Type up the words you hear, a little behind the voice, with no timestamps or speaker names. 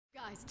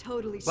Guy's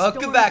totally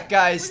Welcome back,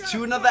 guys,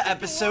 to another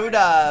episode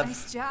of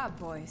Nice job,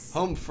 boys.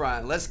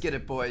 Homefront. Let's get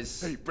it,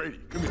 boys. Hey, Brady,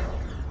 come here.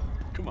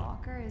 Come on.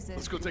 Walker, is it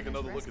Let's go take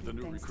another look at the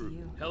new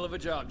recruit. Hell of a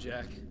job,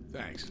 Jack.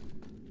 Thanks.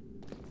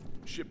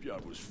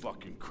 Shipyard was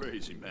fucking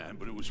crazy, man,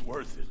 but it was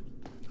worth it.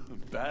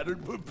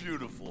 Battered but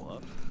beautiful,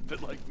 huh?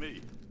 Bit like me.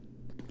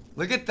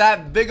 Look at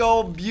that big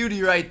old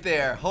beauty right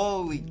there.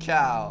 Holy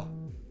cow.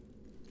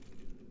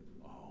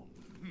 Oh,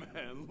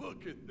 man,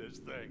 look at this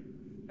thing.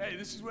 Hey,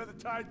 this is where the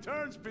tide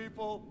turns,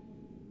 people.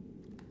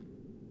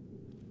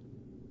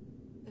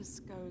 This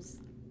goes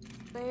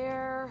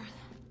there.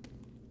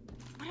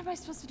 What am I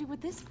supposed to do with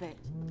this bit?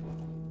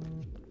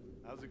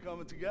 How's it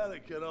coming together,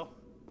 kiddo?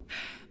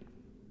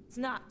 It's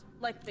not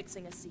like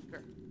fixing a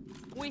seeker.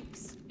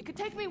 Weeks. It could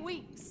take me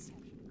weeks.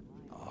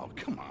 Oh,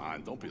 come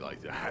on, don't be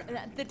like that.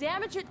 And the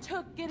damage it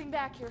took getting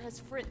back here has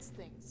fritzed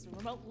things. The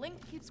remote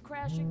link keeps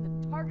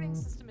crashing, the targeting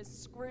system is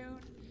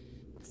screwed.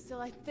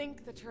 Still, I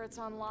think the turret's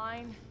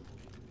online.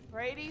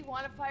 Brady,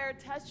 want to fire a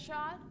test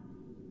shot?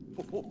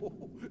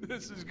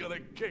 This is gonna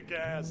kick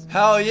ass.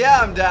 Hell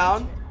yeah, I'm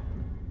down.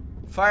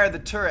 Fire the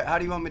turret. How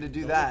do you want me to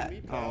do that?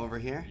 Oh, over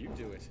here? You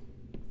do it.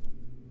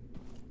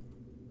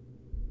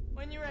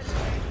 When you're ready.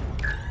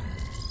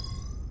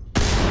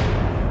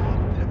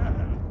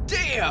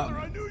 Damn!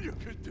 I knew you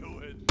could do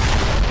it.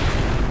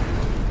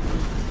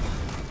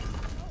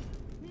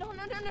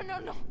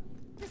 No.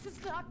 This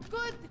is not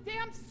good. The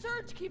damn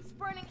surge keeps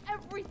burning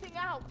everything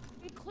out,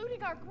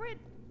 including our grid.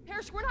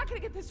 Parrish, we're not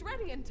gonna get this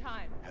ready in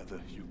time. Heather,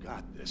 you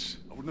got this.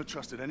 I wouldn't have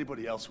trusted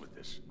anybody else with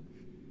this.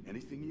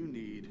 Anything you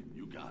need,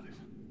 you got it.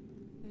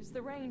 There's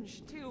the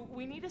range, too.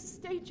 We need a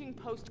staging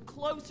post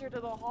closer to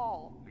the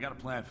hall. I got a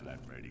plan for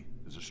that, Brady.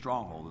 There's a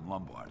stronghold in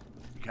Lombard.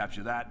 You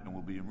capture that, and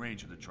we'll be in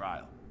range of the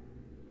trial.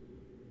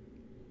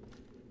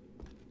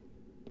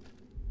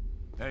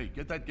 Hey,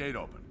 get that gate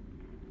open.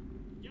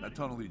 That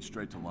tunnel leads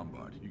straight to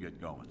Lombard. You get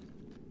going.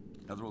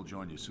 Heather will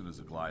join you as soon as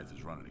the Goliath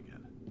is running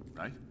again.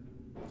 Right?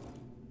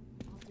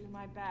 I'll do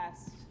my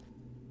best.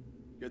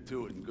 Get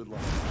to it and good luck.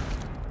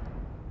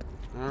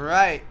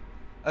 Alright.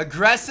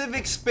 Aggressive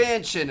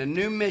expansion, a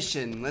new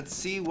mission. Let's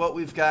see what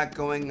we've got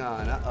going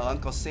on. Uh-oh,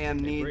 Uncle Sam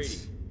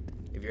needs... Brady,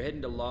 if you're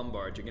heading to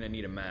Lombard, you're gonna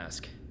need a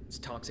mask. It's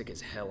toxic as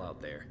hell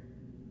out there.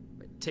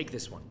 But take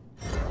this one.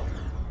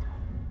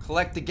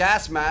 Collect the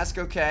gas mask,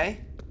 okay.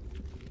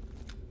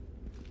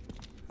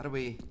 How do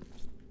we...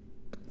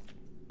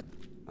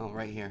 Oh,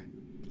 right here.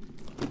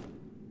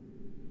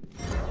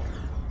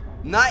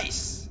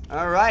 Nice!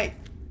 Alright.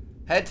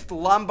 Head to the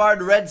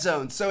Lombard red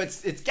zone. So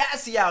it's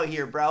gassy out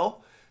here, bro.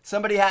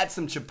 Somebody had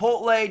some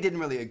Chipotle, didn't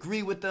really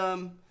agree with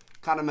them.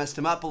 Kind of messed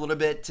him up a little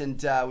bit. And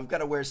we've got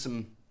to wear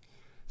some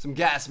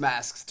gas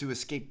masks to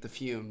escape the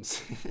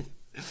fumes.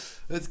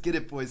 Let's get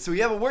it, boys. So we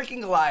have a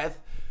working Goliath,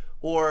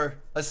 or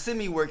a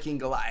semi-working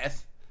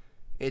Goliath.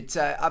 It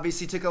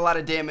obviously took a lot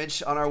of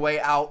damage on our way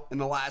out in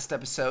the last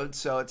episode,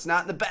 so it's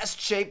not in the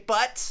best shape,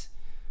 but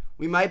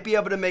we might be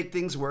able to make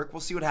things work.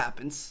 We'll see what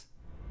happens.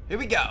 Here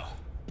we go.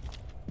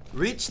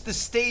 Reach the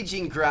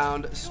staging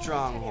ground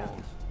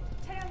stronghold.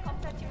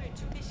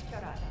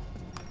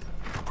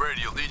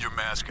 Brady, you'll need your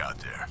mask out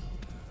there.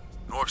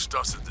 Norks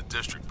dusted the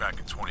district back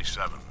in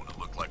 27 when it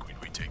looked like we'd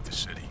retake the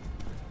city.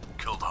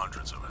 Killed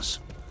hundreds of us.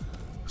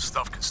 The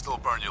stuff can still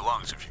burn your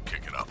lungs if you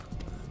kick it up.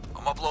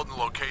 I'm uploading the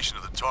location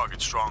of the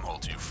target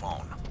stronghold to your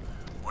phone.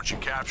 Once you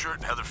capture it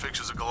and Heather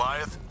fixes a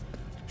Goliath,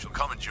 she'll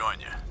come and join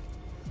you.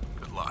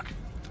 Good luck.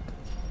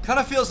 Kind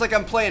of feels like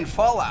I'm playing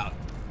Fallout.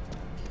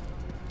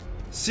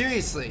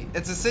 Seriously,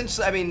 it's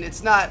essentially, I mean,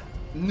 it's not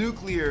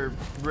nuclear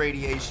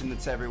radiation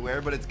that's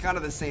everywhere, but it's kind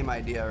of the same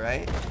idea,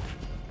 right?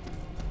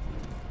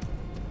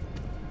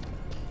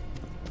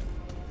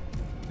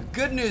 The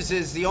good news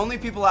is the only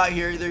people out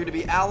here, they're going to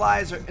be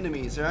allies or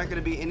enemies. There aren't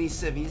going to be any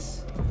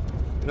civvies.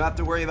 We don't have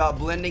to worry about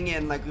blending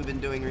in like we've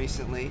been doing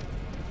recently.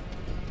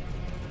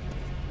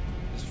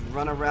 Just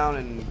run around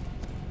and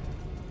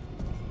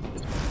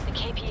the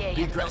KPA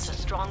has built a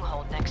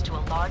stronghold next to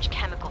a large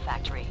chemical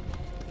factory.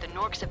 The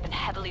Norks have been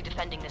heavily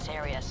defending this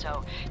area,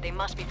 so they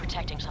must be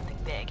protecting something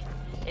big.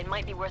 It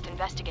might be worth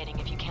investigating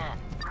if you can.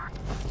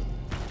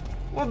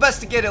 We'll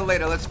investigate it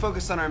later. Let's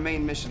focus on our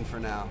main mission for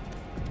now.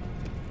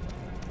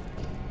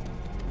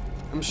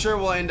 I'm sure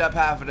we'll end up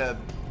having to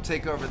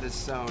take over this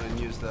zone and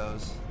use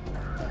those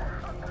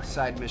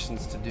side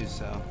missions to do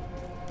so.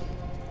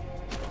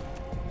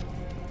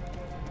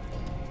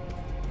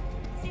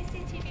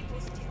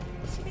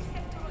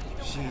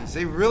 Jeez,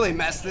 they really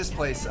messed this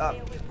place up.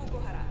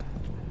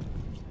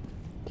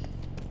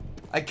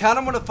 I kind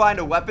of want to find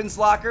a weapons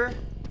locker.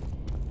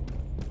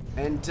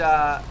 And,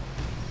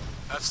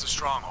 That's the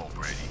stronghold,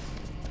 Brady.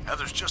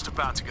 Heather's just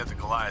about to get the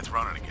Goliath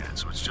running again,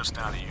 so it's just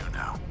down to you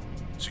now.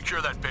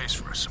 Secure that base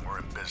for us and we're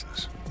in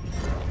business.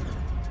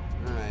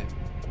 Alright.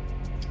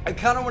 I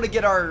kind of want to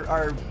get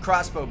our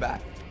crossbow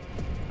back.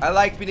 I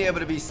like being able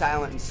to be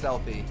silent and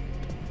stealthy.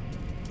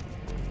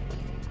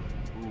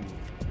 Ooh.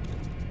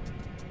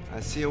 I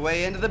see a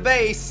way into the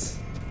base.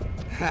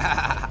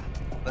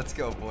 Let's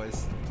go,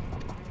 boys.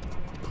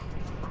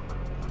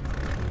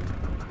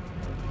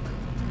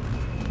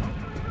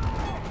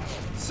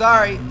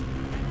 Sorry.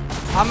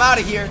 I'm out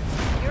of here.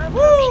 You're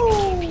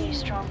approaching the GP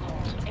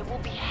stronghold. It will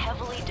be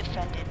heavily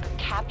defended, but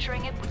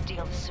capturing it would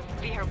deal a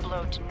severe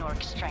blow to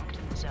Nork's strength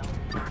in the zone.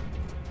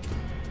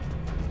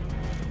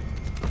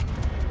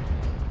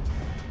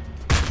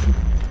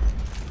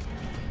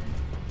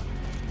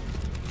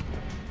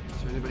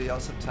 Is there anybody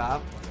else up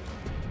top?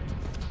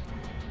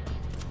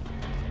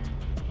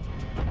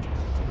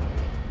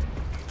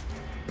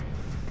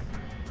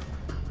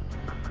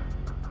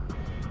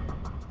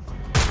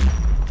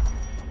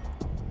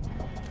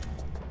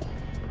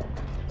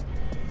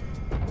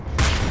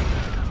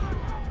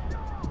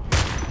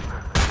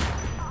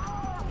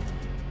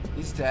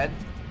 He's dead.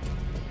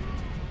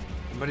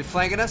 Anybody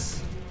flanking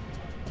us?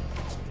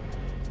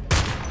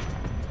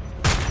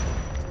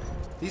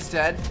 He's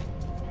dead.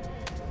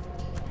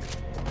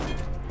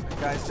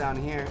 That guy's down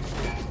here.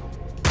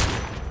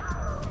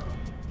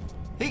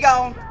 He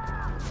gone.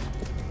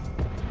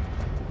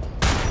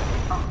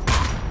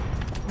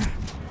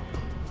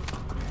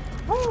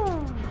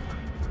 Woo.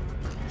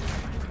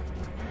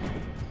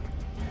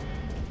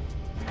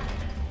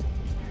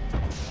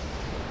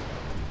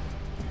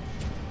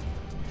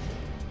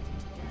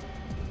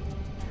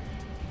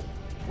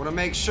 Want to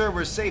make sure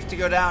we're safe to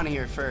go down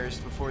here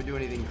first before we do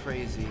anything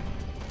crazy.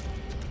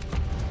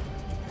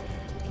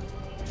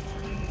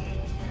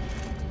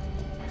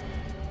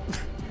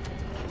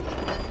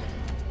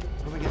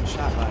 What am I getting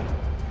shot by?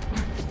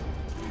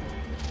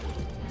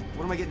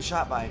 What am I getting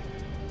shot by?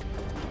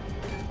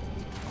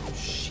 Oh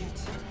shit.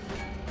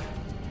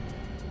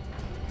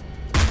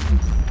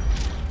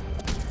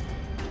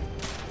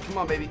 Come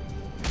on, baby.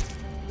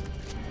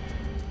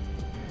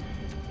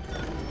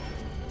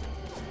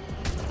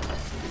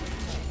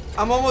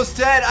 I'm almost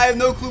dead. I have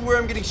no clue where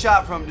I'm getting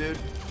shot from, dude.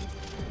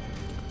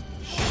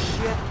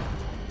 Shit.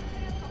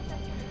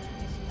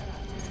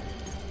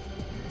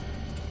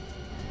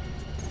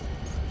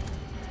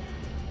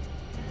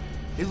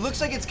 It looks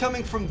like it's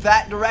coming from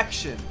that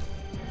direction.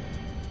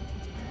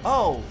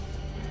 Oh.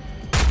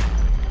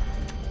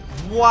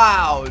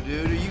 Wow,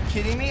 dude. Are you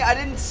kidding me? I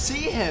didn't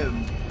see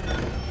him.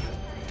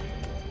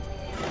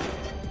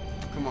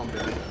 Come on,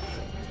 baby.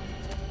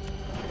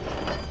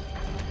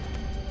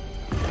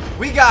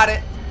 We got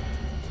it.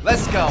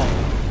 Let's go.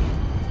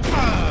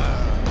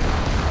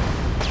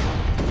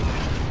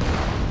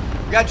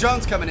 We got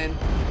drones coming in.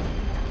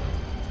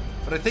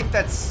 But I think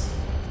that's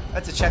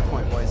a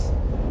checkpoint, boys.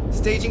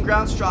 Staging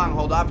ground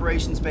stronghold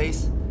operations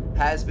base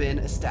has been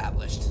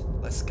established.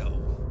 Let's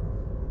go.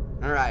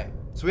 Alright.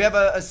 So we have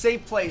a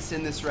safe place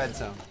in this red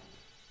zone.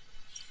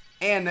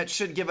 And that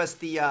should give us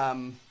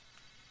the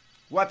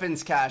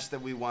weapons cache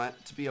that we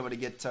want to be able to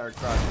get our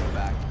crossbow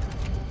back.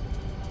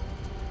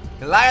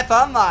 Goliath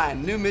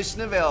Online, new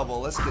mission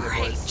available. Let's get it,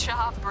 boys. Great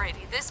job,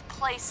 Brady. This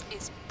place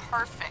is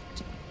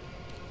perfect.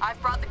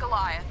 I've brought the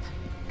Goliath.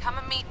 Come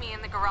and meet me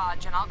in the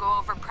garage, and I'll go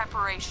over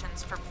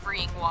preparations for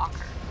freeing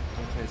Walker.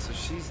 Okay, so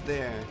she's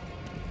there.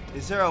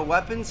 Is there a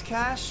weapons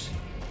cache?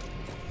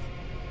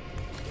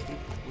 I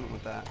went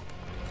with that.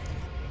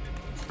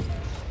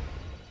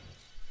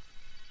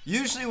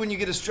 Usually when you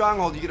get a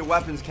stronghold, you get a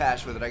weapons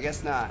cache with it. I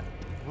guess not.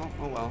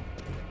 Oh well.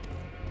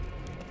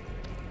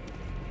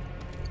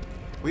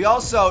 We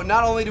also,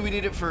 not only do we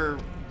need it for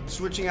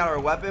switching out our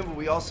weapon, but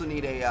we also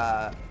need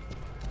a,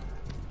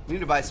 we need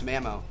to buy some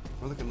ammo.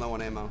 We're looking low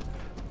on ammo.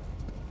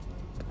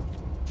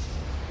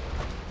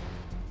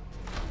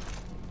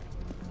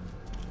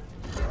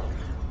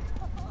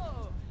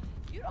 Oh,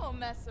 you don't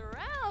mess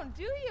around,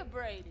 do you,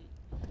 Brady?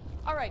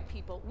 All right,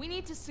 people, we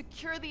need to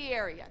secure the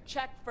area.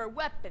 Check for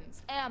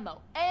weapons,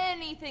 ammo,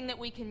 anything that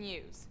we can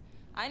use.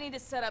 I need to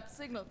set up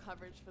signal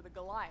coverage for the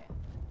Goliath.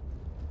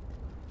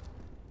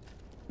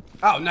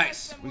 Oh,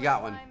 nice. We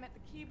got one. I spent more time at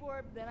the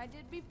keyboard than I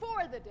did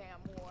before the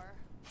damn war.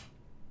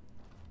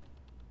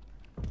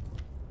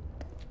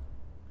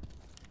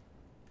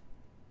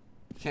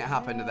 Can't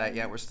hop into that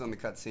yet. We're still in the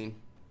cutscene.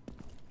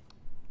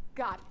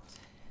 Got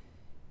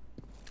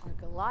it. Our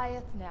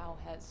Goliath now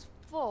has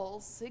full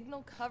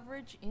signal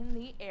coverage in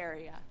the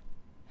area.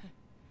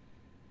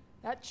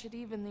 That should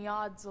even the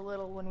odds a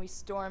little when we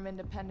storm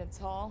Independence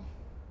Hall.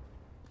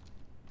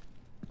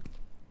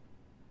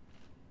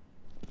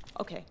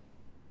 Okay.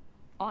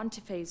 On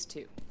to phase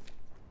 2.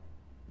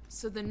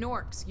 So the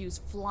Norks use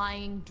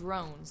flying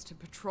drones to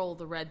patrol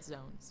the red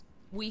zones.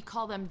 We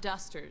call them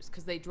dusters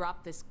because they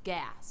drop this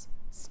gas.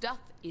 Stuff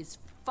is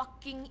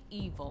fucking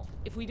evil.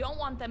 If we don't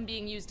want them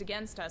being used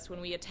against us when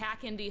we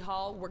attack Indy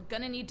Hall, we're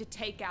gonna need to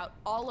take out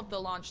all of the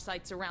launch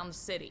sites around the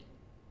city.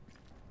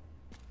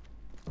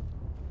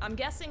 I'm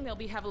guessing they'll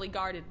be heavily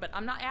guarded, but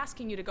I'm not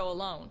asking you to go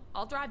alone.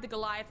 I'll drive the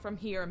Goliath from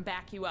here and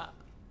back you up.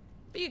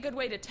 Be a good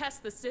way to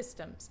test the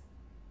systems.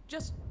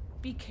 Just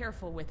be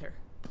careful with her,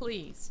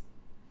 please.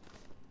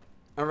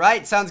 All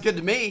right, sounds good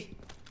to me.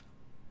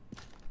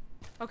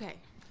 Okay,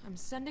 I'm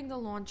sending the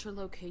launcher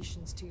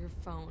locations to your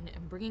phone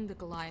and bringing the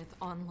Goliath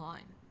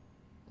online.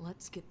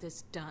 Let's get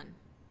this done.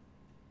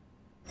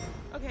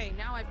 Okay,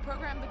 now I've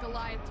programmed the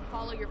Goliath to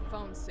follow your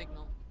phone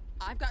signal.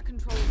 I've got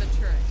control of the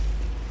turret.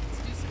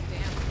 Let's do some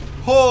damage.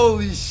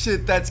 Holy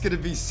shit, that's gonna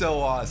be so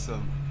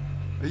awesome.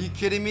 Are you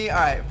kidding me?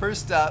 Alright,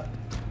 first up,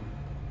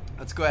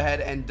 let's go ahead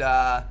and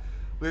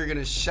we're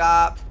gonna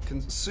shop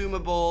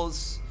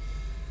consumables.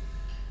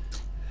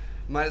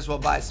 Might as well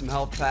buy some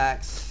health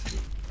packs.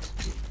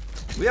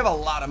 We have a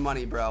lot of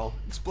money, bro.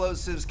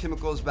 Explosives,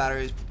 chemicals,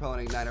 batteries,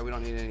 propellant igniter. We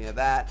don't need any of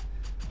that.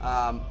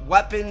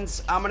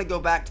 Weapons, I'm gonna go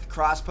back to the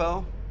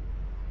crossbow.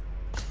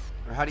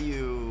 Or how do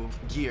you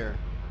gear?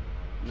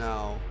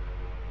 No.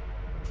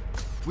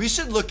 We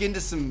should look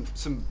into some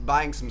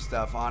buying some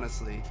stuff,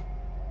 honestly.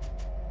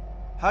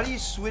 How do you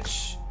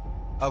switch?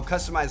 Oh,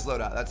 customize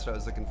loadout. That's what I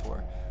was looking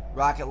for.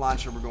 Rocket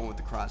launcher, we're going with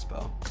the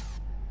crossbow.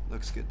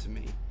 Looks good to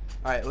me.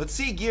 Alright, let's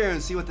see gear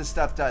and see what this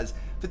stuff does.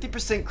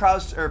 50%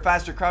 crouch or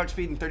faster crouch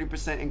speed and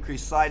 30%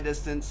 increased slide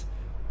distance.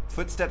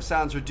 Footstep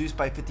sounds reduced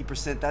by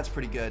 50%. That's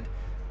pretty good.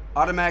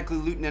 Automatically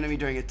loot an enemy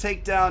during a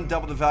takedown.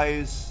 Double the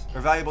values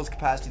or valuables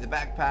capacity of the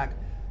backpack.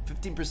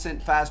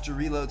 15% faster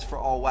reloads for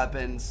all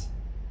weapons.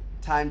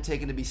 Time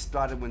taken to be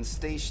spotted when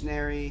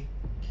stationary.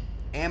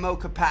 Ammo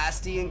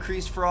capacity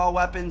increased for all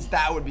weapons.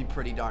 That would be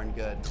pretty darn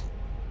good.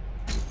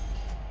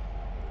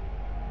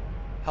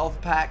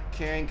 Health pack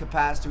carrying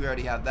capacity. We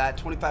already have that.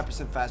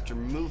 25% faster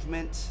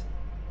movement.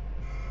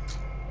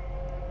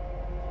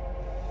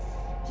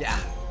 Yeah.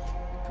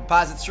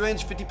 Composite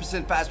syringe.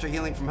 50% faster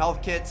healing from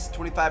health kits.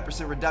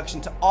 25%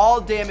 reduction to all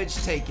damage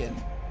taken.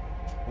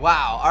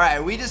 Wow.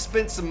 Alright, we just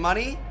spent some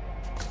money.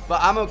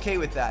 But I'm okay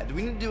with that. Do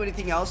we need to do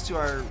anything else to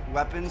our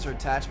weapons or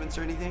attachments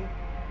or anything?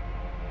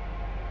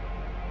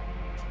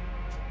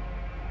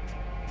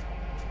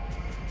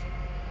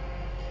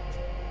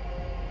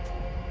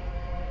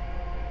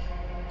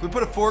 Can we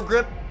put a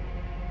foregrip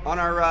on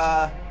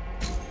our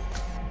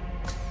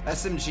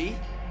SMG?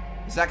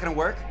 Is that gonna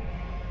work?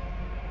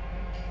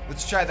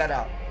 Let's try that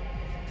out.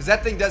 Because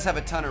that thing does have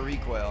a ton of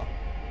recoil.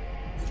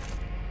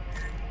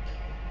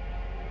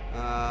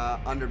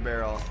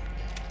 Underbarrel.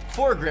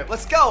 Foregrip.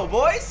 Let's go,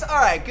 boys.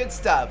 Alright, good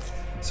stuff.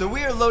 So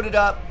we are loaded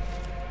up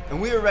and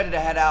we are ready to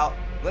head out.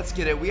 Let's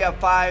get it. We have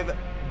 5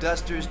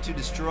 dusters to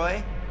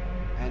destroy.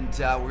 And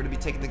we're going to be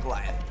taking the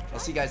Goliath. I'll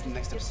see you guys in the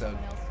next episode.